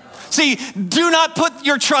 12? See, do not put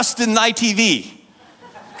your trust in thy TV,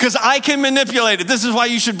 because I can manipulate it. This is why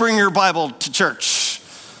you should bring your Bible to church,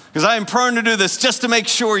 because I am prone to do this just to make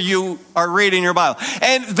sure you are reading your Bible.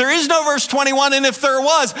 And there is no verse 21, and if there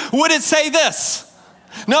was, would it say this?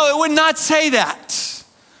 No, it would not say that.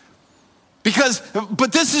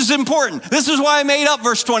 But this is important. This is why I made up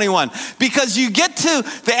verse 21. Because you get to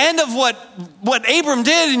the end of what Abram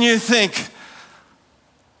did and you think,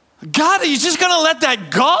 God, are you just going to let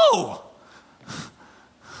that go?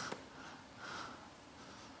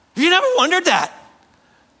 Have you never wondered that?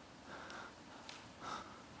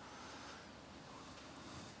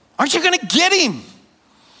 Aren't you going to get him?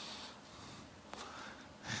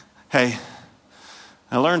 Hey,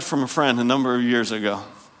 I learned from a friend a number of years ago.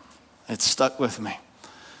 It stuck with me.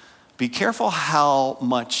 Be careful how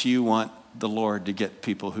much you want the Lord to get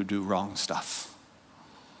people who do wrong stuff.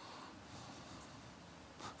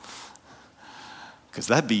 Because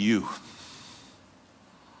that'd be you.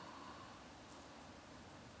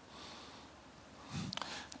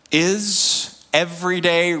 Is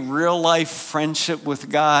everyday real life friendship with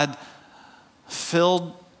God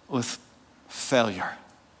filled with failure?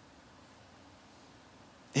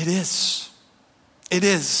 It is. It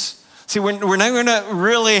is. See, we're not going to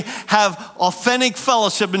really have authentic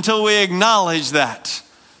fellowship until we acknowledge that.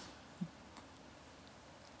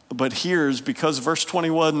 But here's, because verse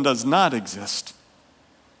 21 does not exist,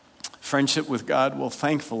 friendship with God will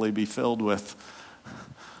thankfully be filled with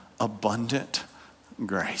abundant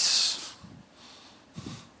grace.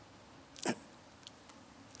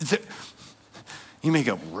 You may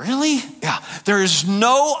go, really? Yeah. There is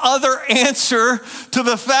no other answer to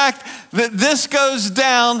the fact that this goes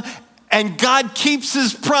down and God keeps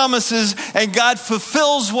his promises and God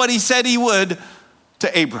fulfills what he said he would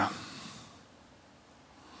to Abram.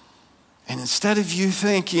 And instead of you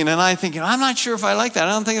thinking, and I thinking, I'm not sure if I like that,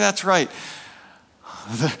 I don't think that's right.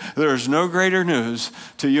 There's no greater news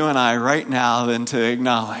to you and I right now than to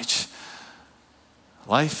acknowledge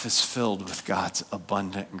life is filled with God's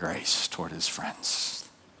abundant grace toward his friends.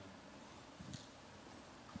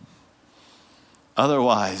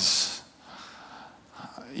 Otherwise,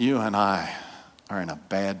 you and I are in a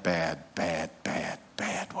bad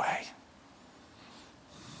way.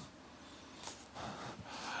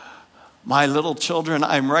 My little children,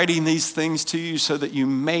 I'm writing these things to you so that you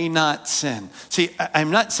may not sin. See,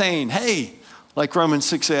 I'm not saying, hey, like Romans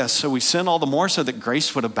 6 says, so we sin all the more so that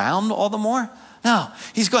grace would abound all the more? No,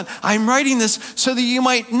 he's going, I'm writing this so that you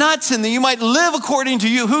might not sin, that you might live according to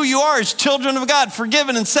you, who you are as children of God,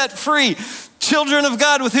 forgiven and set free, children of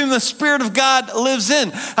God with whom the Spirit of God lives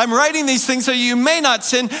in. I'm writing these things so you may not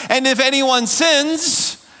sin, and if anyone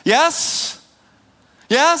sins, yes?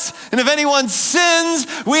 Yes? And if anyone sins,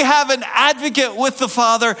 we have an advocate with the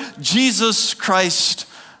Father, Jesus Christ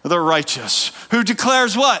the righteous, who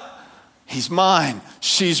declares what? He's mine,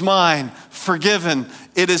 she's mine, forgiven,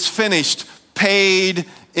 it is finished, paid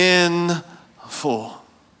in full.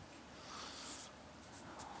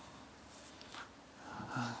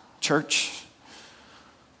 Church,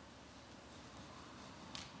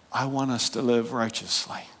 I want us to live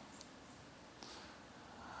righteously.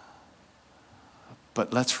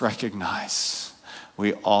 But let's recognize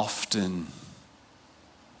we often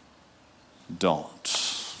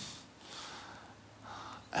don't.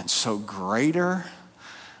 And so greater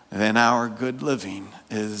than our good living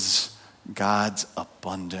is God's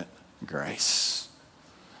abundant grace.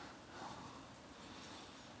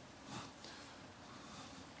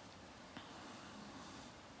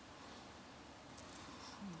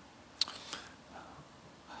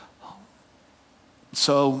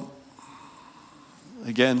 So,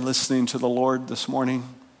 again, listening to the Lord this morning,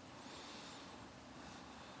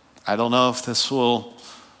 I don't know if this will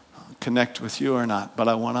connect with you or not, but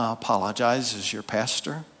I want to apologize as your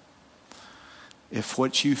pastor. If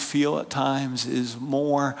what you feel at times is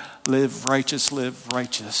more live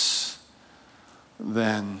righteous,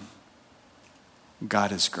 then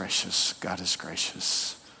God is gracious, God is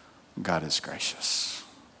gracious, God is gracious.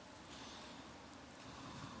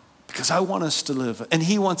 Because I want us to live, and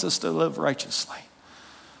he wants us to live righteously.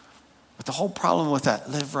 But the whole problem with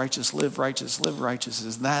that, live righteous,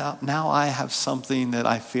 is that now I have something that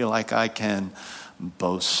I feel like I can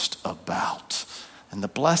boast about. And the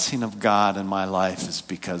blessing of God in my life is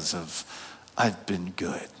because of I've been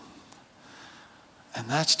good. And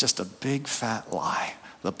that's just a big fat lie.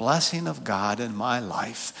 The blessing of God in my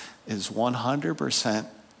life is 100%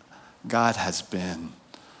 God has been,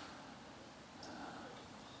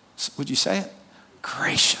 would you say it?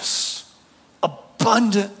 Gracious.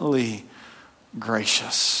 Abundantly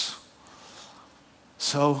gracious.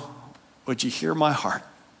 So, would you hear my heart?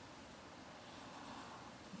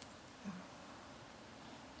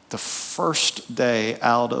 The first day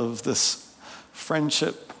out of this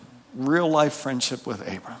friendship, real life friendship with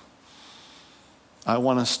Abram, I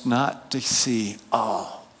want us not to see,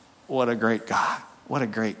 oh, what a great guy, what a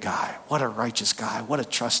great guy, what a righteous guy, what a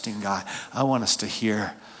trusting guy. I want us to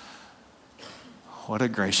hear, what a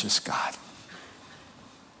gracious God.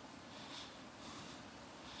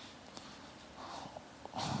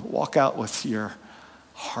 Walk out with your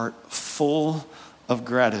heart full of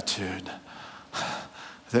gratitude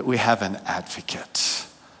that we have an advocate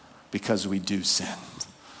because we do sin.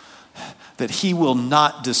 That he will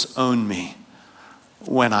not disown me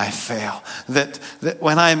when I fail. That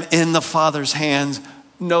when I'm in the Father's hands,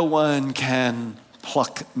 no one can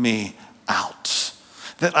pluck me out.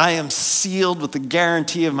 that I am sealed with the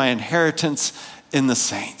guarantee of my inheritance in the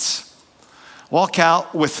saints. Walk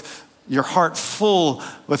out with your heart full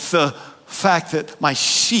with the fact that my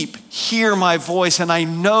sheep hear my voice and I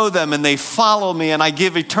know them and they follow me and I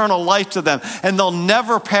give eternal life to them and they'll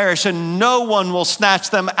never perish and no one will snatch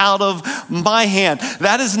them out of my hand.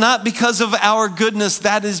 That is not because of our goodness.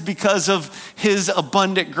 That is because of his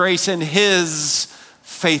abundant grace and his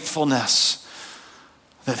faithfulness.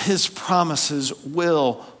 That his promises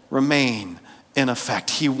will remain in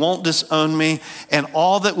effect. He won't disown me. And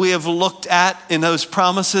all that we have looked at in those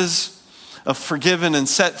promises of forgiven and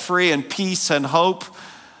set free and peace and hope,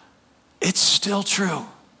 it's still true.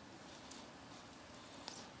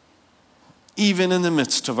 Even in the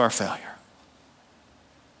midst of our failure.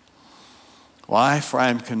 Why? For I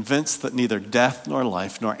am convinced that neither death nor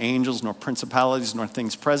life, nor angels, nor principalities, nor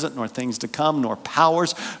things present, nor things to come, nor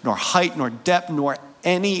powers, nor height, nor depth, nor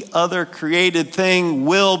any other created thing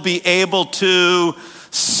will be able to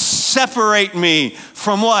separate me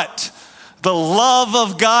from what? The love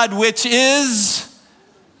of God which is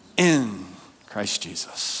in Christ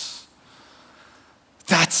Jesus.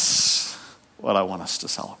 That's what I want us to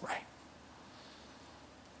celebrate.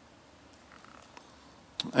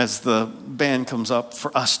 As the band comes up,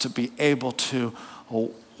 for us to be able to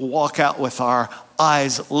walk out with our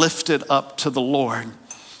eyes lifted up to the Lord,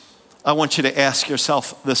 I want you to ask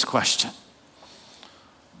yourself this question.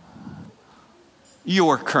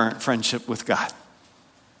 Your current friendship with God.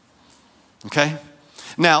 Okay?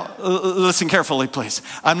 Now, listen carefully, please.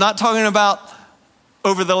 I'm not talking about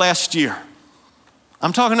over the last year.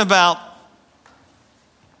 I'm talking about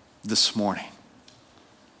this morning.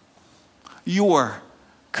 Your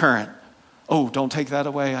current. Oh, don't take that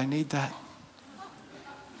away. I need that.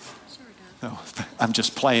 No, I'm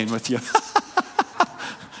just playing with you.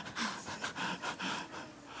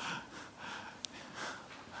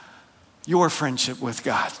 Your friendship with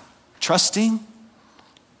God. Trusting,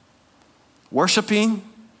 worshiping,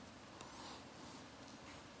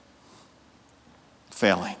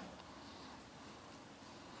 failing.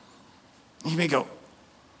 You may go,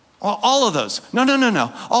 well, all of those.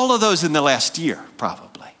 No. All of those in the last year,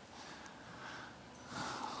 probably.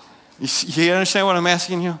 You understand what I'm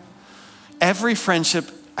asking you? Every friendship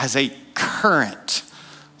has a current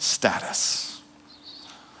status.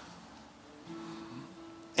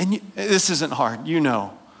 And this isn't hard. You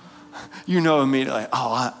know immediately,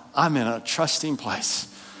 I'm in a trusting place.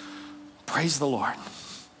 Praise the Lord.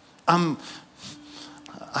 I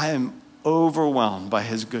am overwhelmed by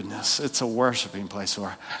his goodness. It's a worshiping place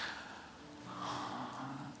where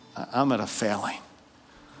I'm at a failing.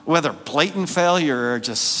 Whether blatant failure or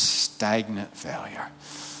just stagnant failure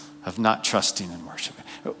of not trusting and worshiping.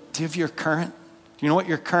 Do you have your current? Do you know what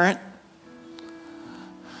your current?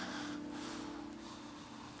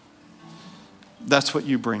 That's what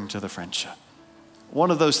you bring to the friendship. One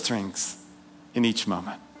of those things in each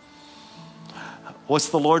moment. What's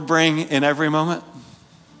the Lord bring in every moment?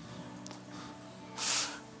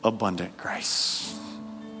 Abundant grace.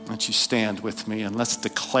 Why don't you stand with me and let's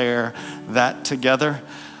declare that together,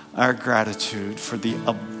 our gratitude for the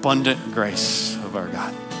abundant grace of our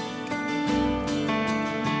God.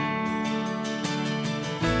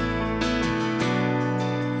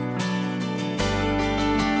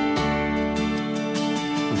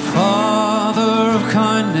 Father of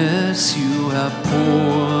kindness, you have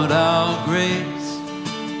poured out grace.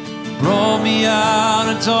 Brought me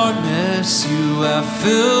out of darkness, you have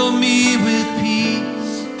filled me with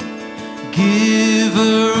peace.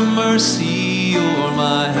 Giver of mercy, you're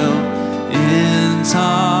my help in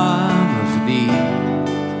time of need.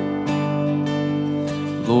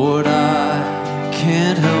 Lord, I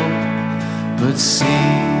can't help but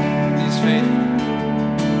sing. He's faithful.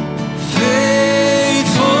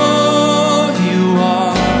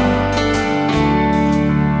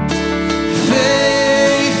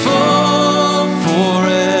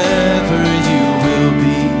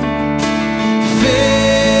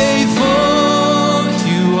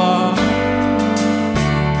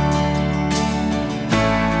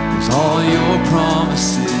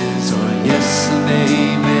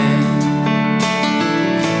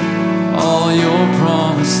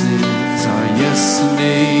 Promises are yes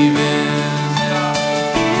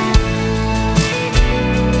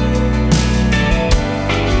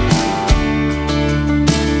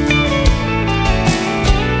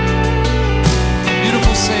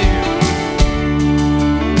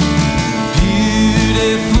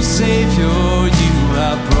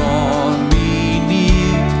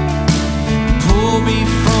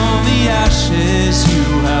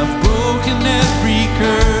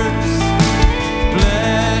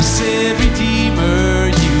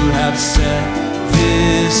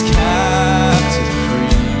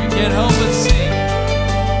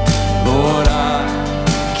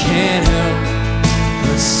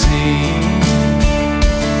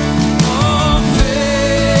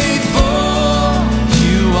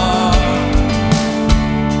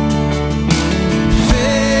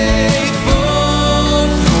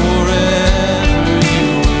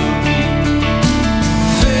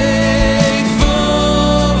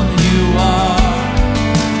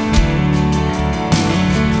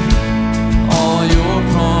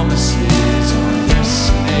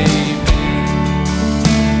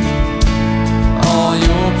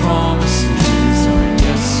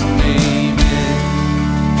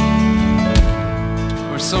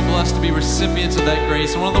recipients of that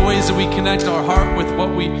grace. And one of the ways that we connect our heart with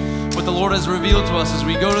what the Lord has revealed to us is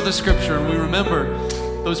we go to the Scripture and we remember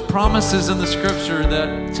those promises in the Scripture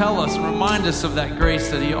that tell us and remind us of that grace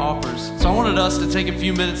that He offers. So I wanted us to take a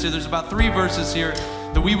few minutes here. There's about 3 verses here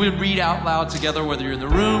that we would read out loud together, whether you're in the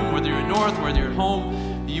room, whether you're in North, whether you're at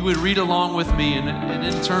home. You would read along with me, and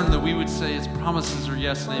in turn that we would say His promises are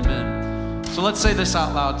yes and amen. So let's say this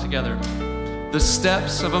out loud together. The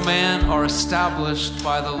steps of a man are established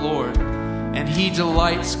by the Lord, and He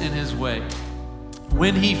delights in His way.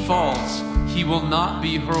 When he falls, he will not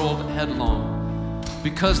be hurled headlong,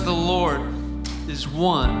 because the Lord is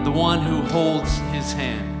the one who holds His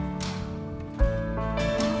hand.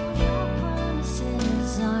 Your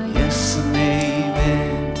promises are yes and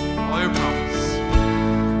amen. All your promises.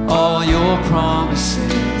 All your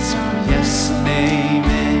promises are yes and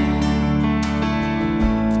amen.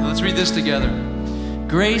 Now let's read this together.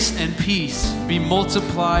 Grace and peace be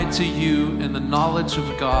multiplied to you in the knowledge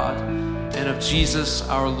of God and of Jesus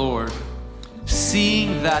our Lord,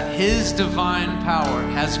 seeing that His divine power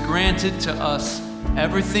has granted to us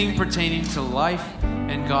everything pertaining to life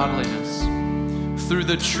and godliness, through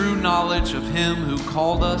the true knowledge of Him who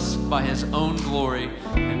called us by His own glory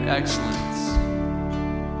and excellence.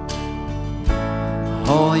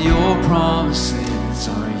 All your promises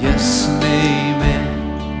are yes and amen.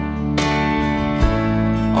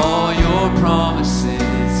 All your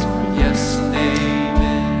promises are yes and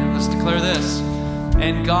amen. Let's declare this.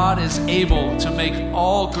 And God is able to make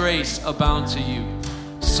all grace abound to you,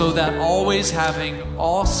 so that always having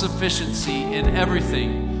all sufficiency in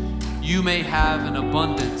everything, you may have an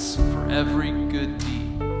abundance for every good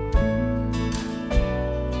deed.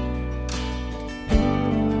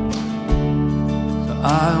 So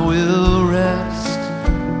I will rest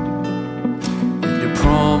in your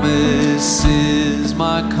promises,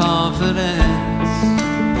 my confidence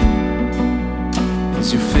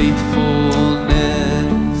is your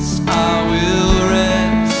faithfulness. I will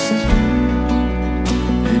rest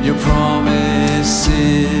in your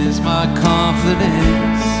promises, my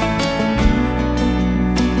confidence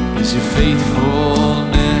is your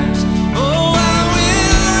faithfulness. Oh, I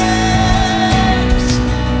will rest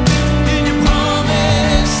in your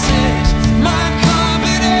promises, my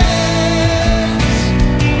confidence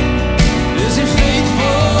is your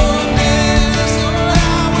faithfulness. Oh, I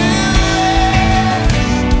will rest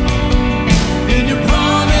in your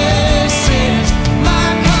promises, my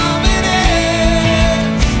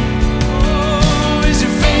confidence. Oh, is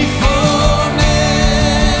your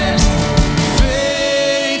faithfulness.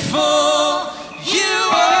 Faithful you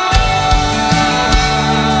are.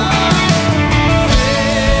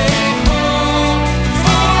 Faithful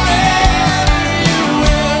forever you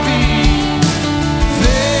will be.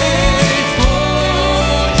 Faithful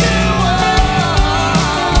you are.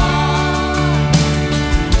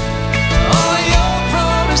 All your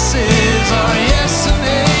promises are yes and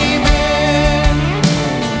amen.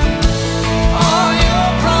 All your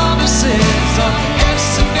promises are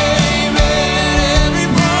yes and amen. Every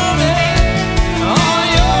promise. All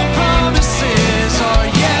your promises are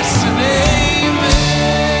yes and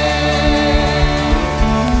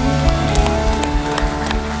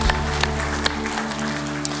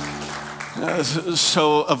amen.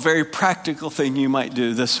 So a very practical thing you might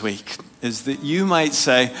do this week is that you might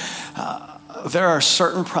say, there are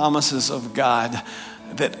certain promises of God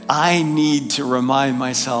that I need to remind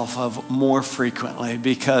myself of more frequently,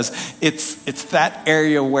 because it's that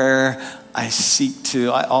area where I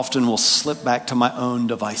often will slip back to my own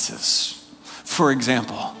devices. For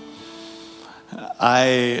example,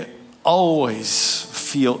 I always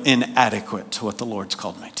feel inadequate to what the Lord's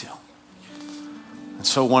called me to. And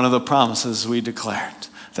so one of the promises we declared,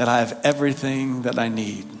 that I have everything that I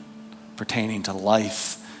need pertaining to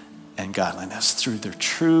life and godliness through the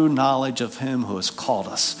true knowledge of Him who has called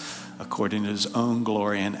us according to His own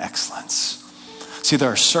glory and excellence. See, there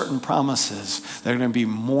are certain promises that are going to be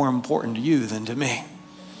more important to you than to me.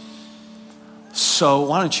 So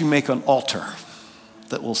why don't you make an altar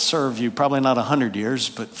that will serve you, probably not 100 years,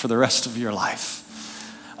 but for the rest of your life.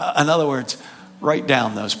 In other words, write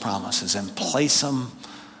down those promises and place them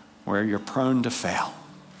where you're prone to fail,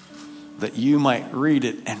 that you might read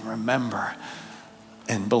it and remember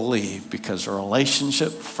and believe, because a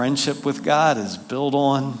relationship, friendship with God is built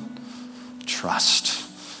on trust.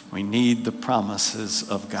 We need the promises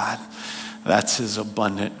of God. That's His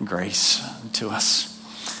abundant grace to us.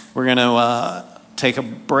 We're going to take a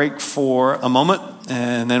break for a moment,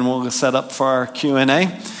 and then we'll set up for our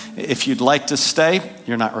Q&A. If you'd like to stay,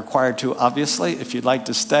 you're not required to, obviously. If you'd like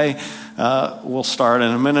to stay, we'll start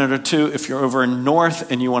in a minute or two. If you're over in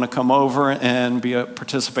North and you want to come over and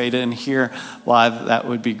participate in here live, that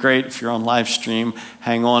would be great. If you're on live stream,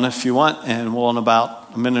 hang on if you want, and we'll in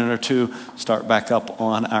about a minute or two start back up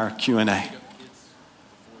on our Q&A.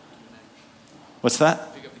 What's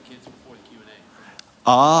that? Pick up the kids before the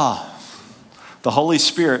Q&A. The Holy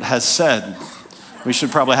Spirit has said, we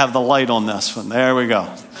should probably have the light on this one. There we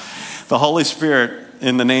go. The Holy Spirit,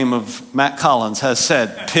 in the name of Matt Collins, has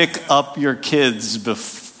said, pick up your kids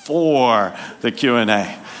before the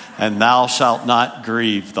Q&A, and thou shalt not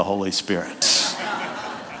grieve the Holy Spirit.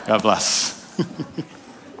 God bless.